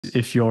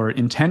if you're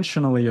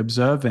intentionally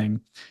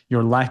observing,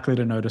 you're likely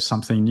to notice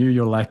something new.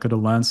 You're likely to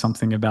learn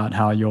something about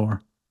how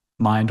your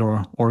mind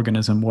or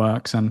organism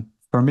works. And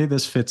for me,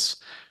 this fits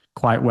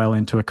quite well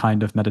into a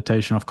kind of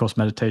meditation. Of course,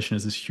 meditation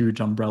is this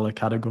huge umbrella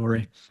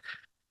category.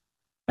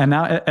 And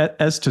now,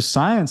 as to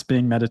science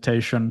being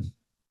meditation,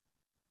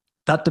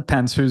 that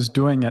depends who's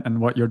doing it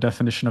and what your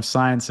definition of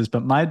science is.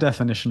 But my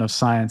definition of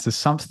science is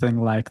something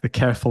like the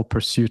careful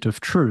pursuit of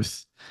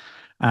truth,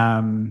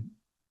 um,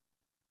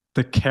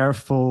 the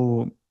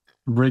careful,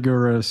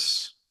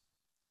 rigorous,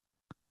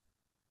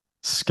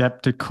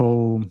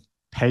 skeptical,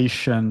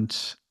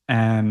 patient,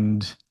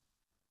 and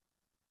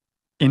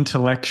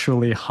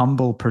intellectually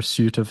humble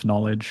pursuit of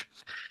knowledge,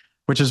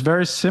 which is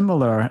very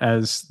similar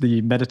as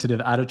the meditative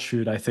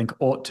attitude I think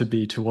ought to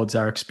be towards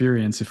our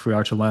experience if we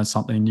are to learn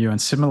something new.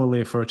 And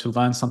similarly, if we're to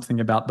learn something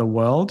about the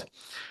world,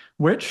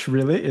 which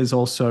really is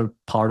also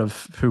part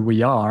of who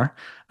we are,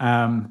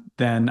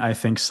 then I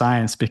think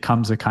science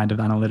becomes a kind of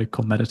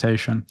analytical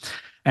meditation.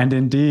 And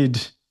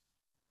indeed,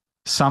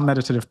 some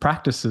meditative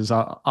practices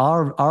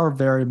are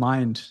very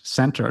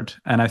mind-centered.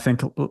 And I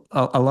think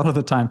a lot of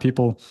the time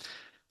people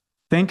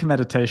think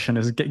meditation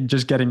is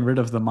just getting rid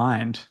of the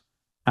mind,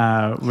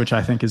 which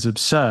I think is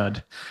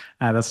absurd.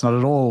 That's not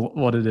at all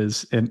what it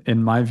is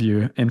in my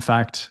view. In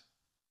fact,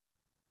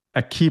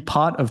 a key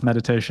part of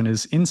meditation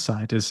is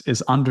insight,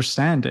 is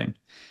understanding,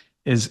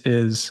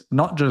 is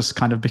not just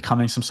kind of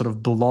becoming some sort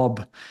of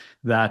blob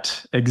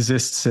that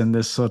exists in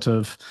this sort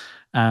of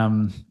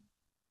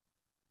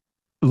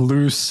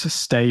loose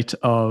state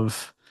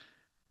of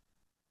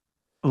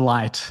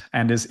light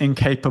and is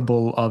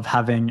incapable of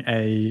having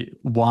a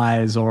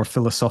wise or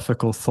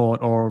philosophical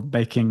thought or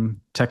making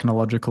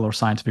technological or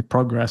scientific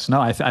progress. No,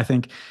 I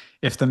think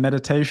if the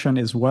meditation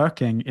is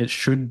working, it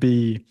should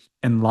be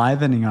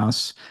enlivening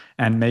us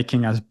and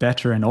making us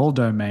better in all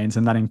domains,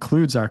 and that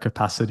includes our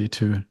capacity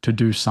to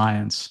do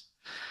science.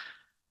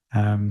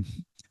 So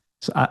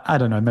I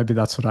don't know, maybe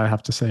that's what I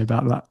have to say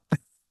about that.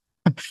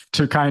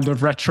 To kind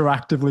of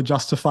retroactively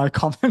justify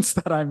comments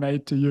that I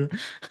made to you.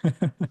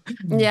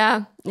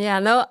 Yeah.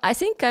 No, I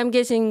think I'm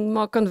getting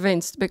more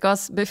convinced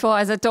because before,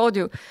 as I told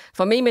you,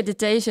 for me,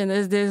 meditation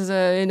is this,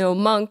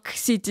 monk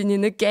sitting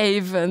in a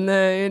cave and,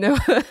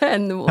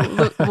 and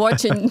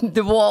watching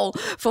the wall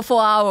for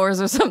 4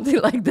 hours or something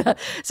like that.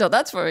 So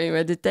that's for me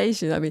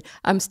meditation. I mean,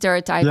 I'm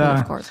stereotyping,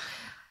 of course.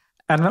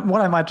 And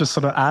what I might just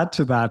sort of add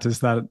to that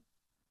is that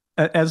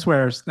as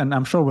and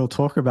I'm sure we'll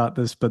talk about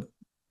this, but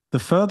the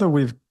further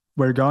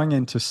we're going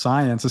into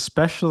science,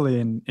 especially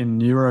in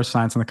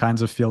neuroscience and the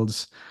kinds of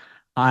fields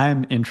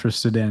I'm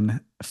interested in,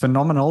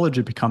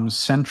 phenomenology becomes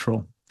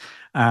central.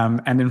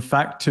 And in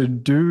fact, to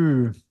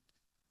do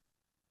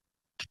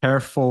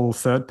careful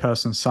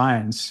third-person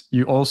science,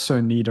 you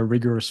also need a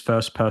rigorous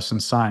first-person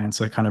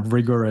science, a kind of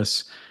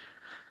rigorous,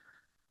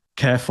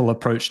 careful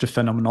approach to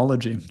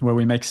phenomenology, where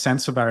we make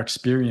sense of our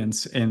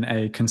experience in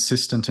a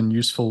consistent and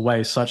useful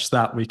way, such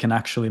that we can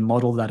actually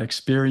model that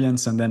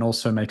experience and then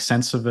also make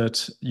sense of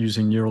it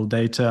using neural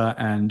data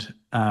and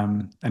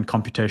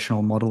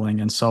computational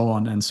modeling and so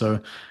on. And so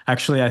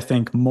actually, I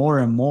think more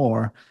and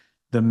more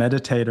the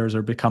meditators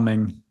are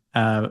becoming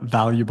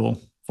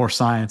valuable for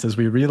science as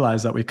we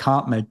realize that we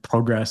can't make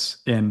progress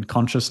in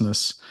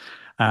consciousness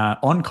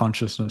on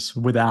consciousness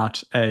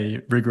without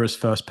a rigorous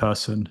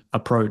first-person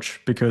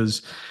approach,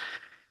 because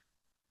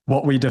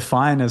what we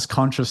define as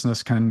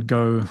consciousness can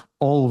go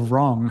all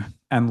wrong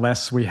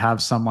unless we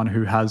have someone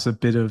who has a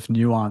bit of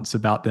nuance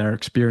about their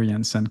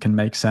experience and can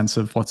make sense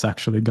of what's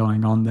actually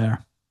going on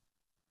there.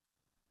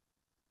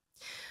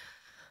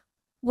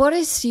 What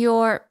is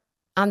your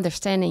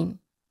understanding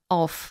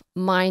of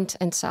mind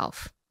and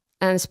self?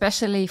 And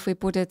especially if we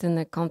put it in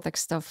the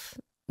context of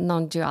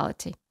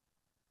non-duality,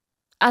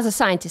 as a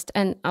scientist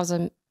and as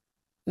a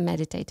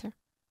meditator?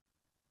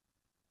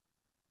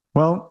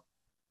 Well,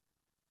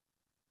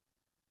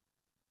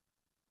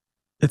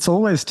 it's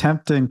always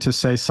tempting to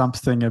say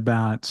something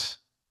about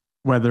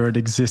whether it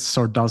exists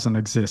or doesn't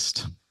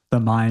exist, the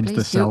mind,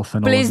 the self,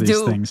 and all of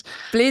these things.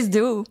 Please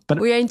do. But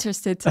we are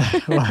interested.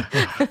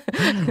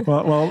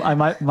 well, I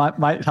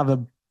might have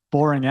a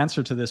boring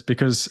answer to this,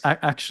 because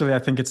actually I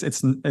think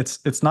it's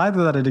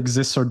neither that it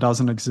exists or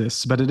doesn't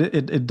exist, but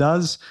it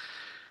does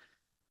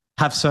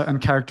have certain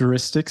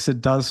characteristics.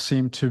 It does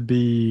seem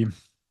to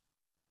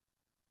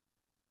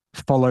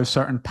follow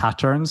certain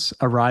patterns,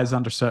 arise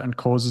under certain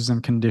causes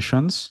and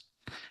conditions.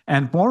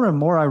 And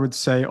more, I would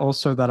say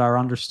also that our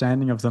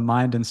understanding of the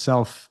mind and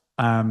self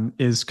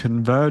is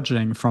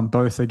converging from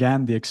both,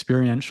 again, the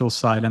experiential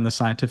side and the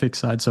scientific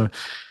side. So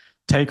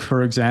take,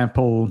 for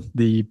example,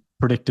 the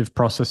predictive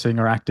processing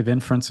or active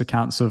inference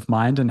accounts of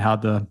mind and how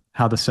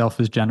the self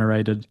is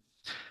generated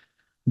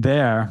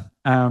there.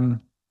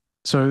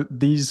 So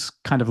these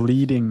kind of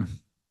leading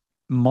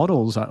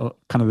models, are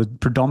kind of the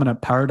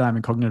predominant paradigm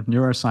in cognitive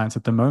neuroscience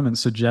at the moment,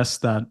 suggests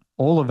that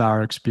all of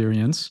our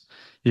experience,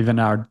 even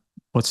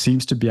what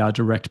seems to be our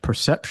direct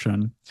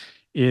perception,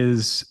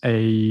 is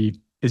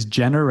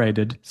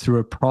generated through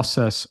a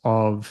process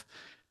of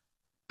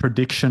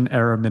prediction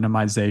error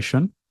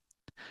minimization,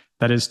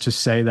 That is to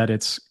say that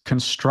it's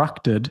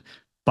constructed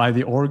by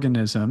the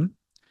organism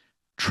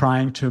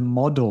trying to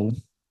model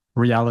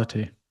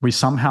reality. We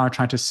somehow are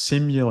trying to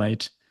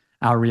simulate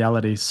our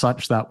reality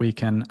such that we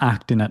can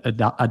act in it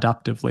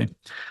adaptively.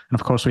 And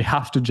of course, we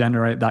have to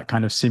generate that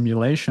kind of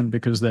simulation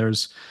because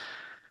there's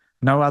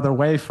no other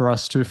way for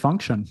us to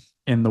function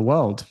in the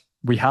world.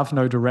 We have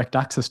no direct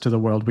access to the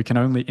world. We can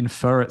only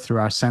infer it through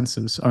our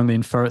senses, only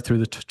infer it through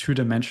the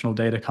two-dimensional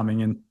data coming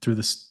in through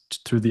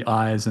the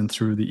eyes and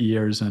through the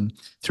ears and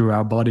through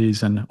our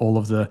bodies and all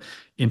of the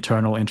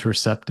internal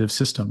interoceptive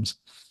systems.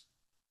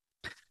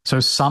 So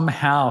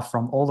somehow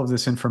from all of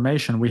this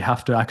information, we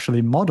have to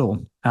actually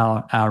model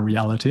our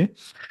reality.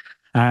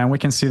 And we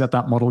can see that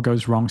that model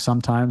goes wrong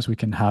sometimes. We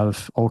can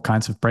have all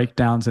kinds of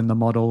breakdowns in the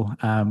model.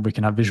 We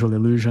can have visual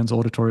illusions,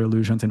 auditory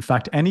illusions. In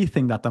fact,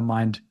 anything that the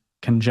mind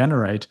can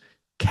generate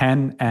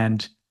can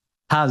and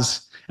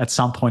has at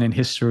some point in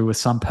history with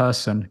some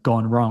person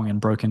gone wrong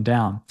and broken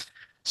down.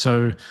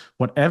 So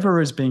whatever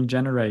is being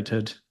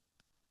generated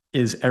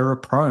is error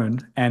prone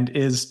and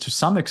is to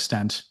some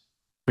extent,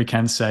 we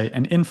can say,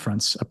 an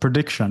inference, a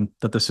prediction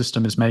that the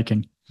system is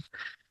making.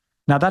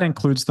 Now that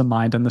includes the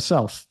mind and the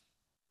self.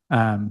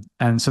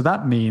 And so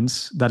that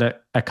means that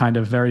at a kind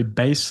of very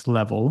base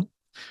level,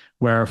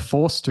 we're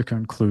forced to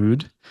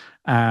conclude,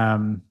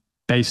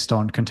 based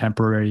on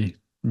contemporary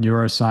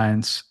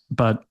neuroscience,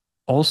 but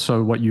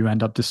also what you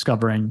end up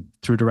discovering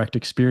through direct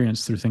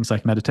experience, through things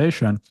like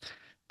meditation,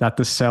 that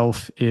the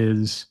self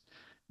is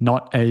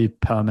not a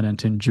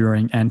permanent,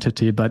 enduring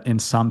entity, but in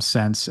some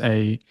sense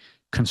a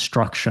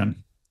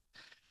construction.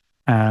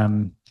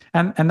 And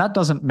that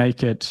doesn't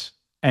make it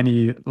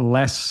any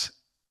less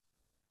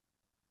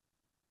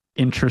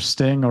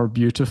interesting or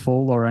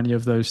beautiful or any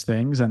of those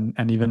things,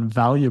 and even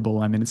valuable.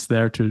 I mean, it's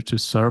there to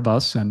serve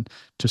us and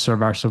to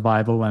serve our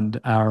survival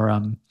and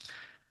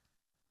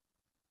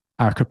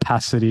our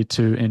capacity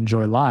to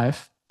enjoy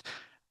life.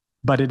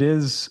 But it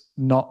is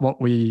not what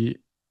we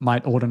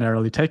might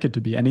ordinarily take it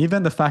to be. And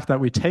even the fact that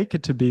we take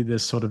it to be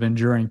this sort of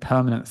enduring,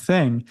 permanent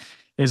thing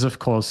is, of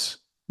course,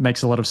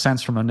 makes a lot of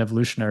sense from an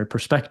evolutionary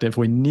perspective.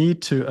 We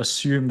need to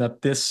assume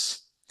that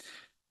this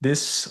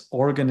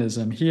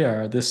organism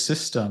here, this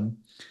system,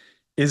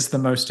 is the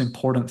most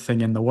important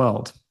thing in the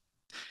world.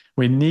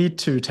 We need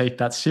to take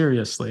that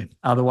seriously.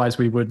 Otherwise,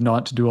 we would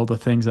not do all the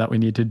things that we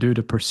need to do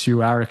to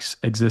pursue our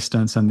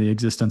existence and the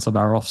existence of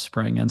our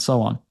offspring and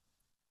so on.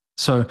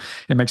 So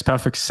it makes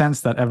perfect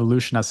sense that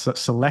evolution has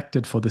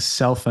selected for this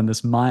self and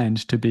this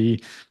mind to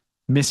be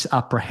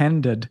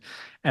misapprehended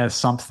as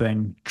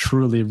something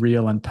truly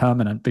real and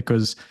permanent,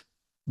 because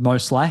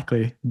most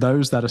likely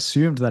those that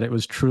assumed that it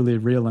was truly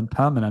real and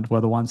permanent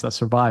were the ones that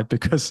survived,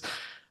 because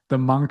the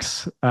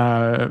monks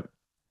of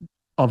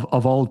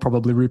old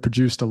probably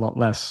reproduced a lot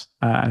less.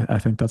 I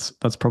think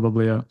that's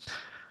probably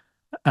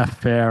a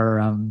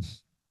fair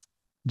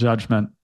judgment.